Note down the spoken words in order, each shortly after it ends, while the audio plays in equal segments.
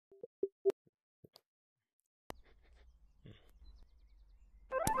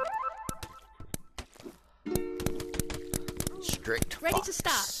District Ready Fox to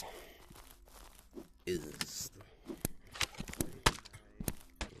start. Is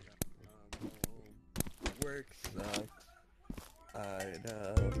Work sucks. I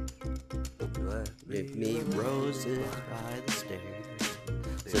know. give me roses by the stairs.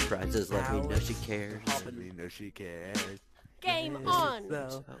 Surprises, let me know she cares. Let me know she cares. Game on.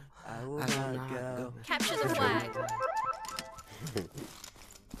 So, I will not go. Capture the flag.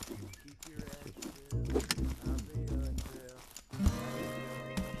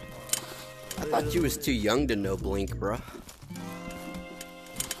 I thought you was too young to know Blink, bruh.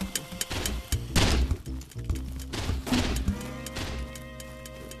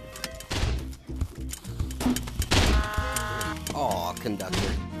 Aw,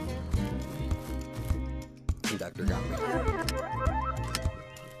 conductor. Conductor got me.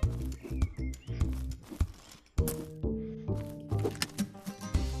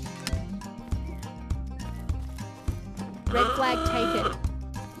 Red flag taken.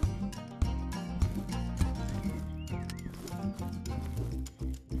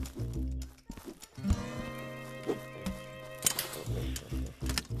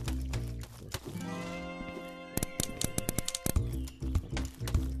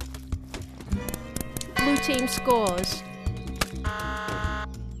 Blue team scores.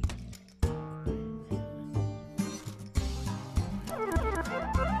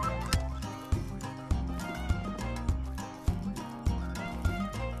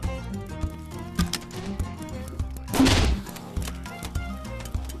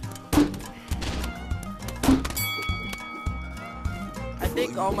 I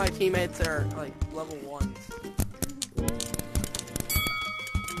think all my teammates are like level 1s.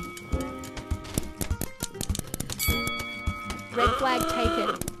 Red flag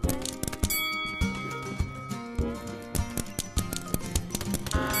taken.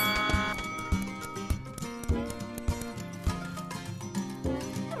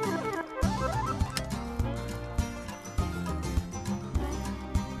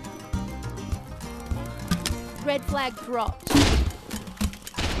 Red flag dropped.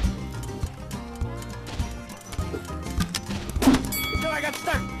 No, I got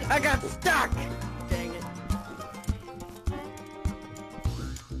stuck! I got stuck! Dang it.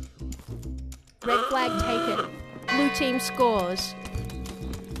 Red flag taken. Blue team scores.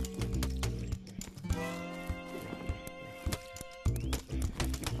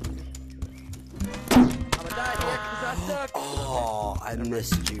 I'm gonna die here because I suck. Oh, I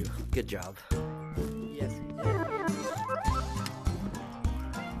missed you. Good job. Yes, you did.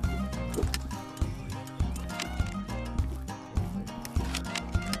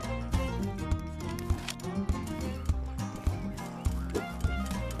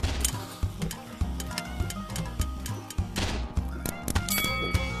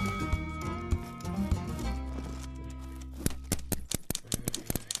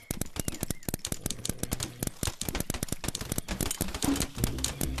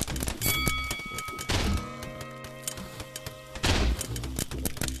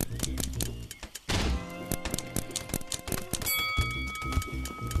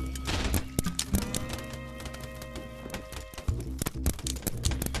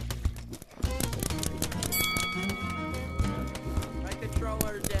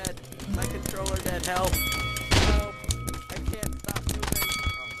 Controller dead. My controller dead. Help. Help. I can't stop moving.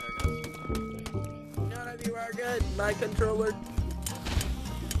 Oh, there it goes. None of you are good. My controller.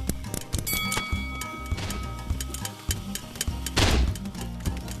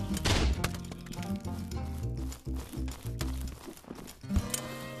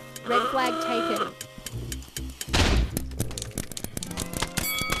 Red flag taken.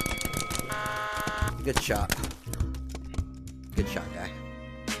 Good shot. Good shot, guy.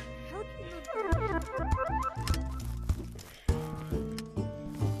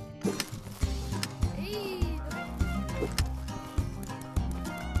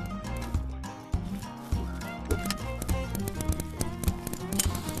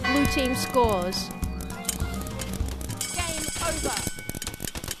 Blue team scores. Game over.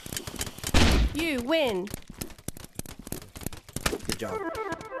 You win. Good job.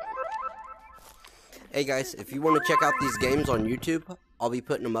 Hey guys, if you want to check out these games on YouTube, I'll be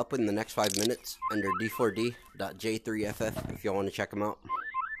putting them up in the next 5 minutes under d4d.j3ff if y'all want to check them out.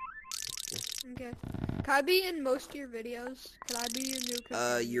 Okay. Can I be in most of your videos? Can I be your new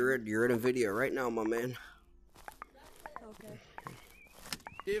companion? You're in a video right now, my man. Okay.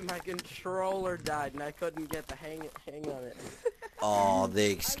 Dude, my controller died and I couldn't get the hang on it. Oh, the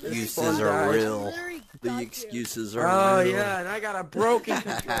excuses are real. The excuses are Oh real. yeah, and I got a broken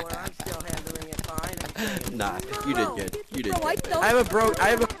controller. I'm still handling it fine. Nah, you did good. You did good. I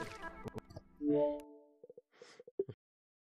have a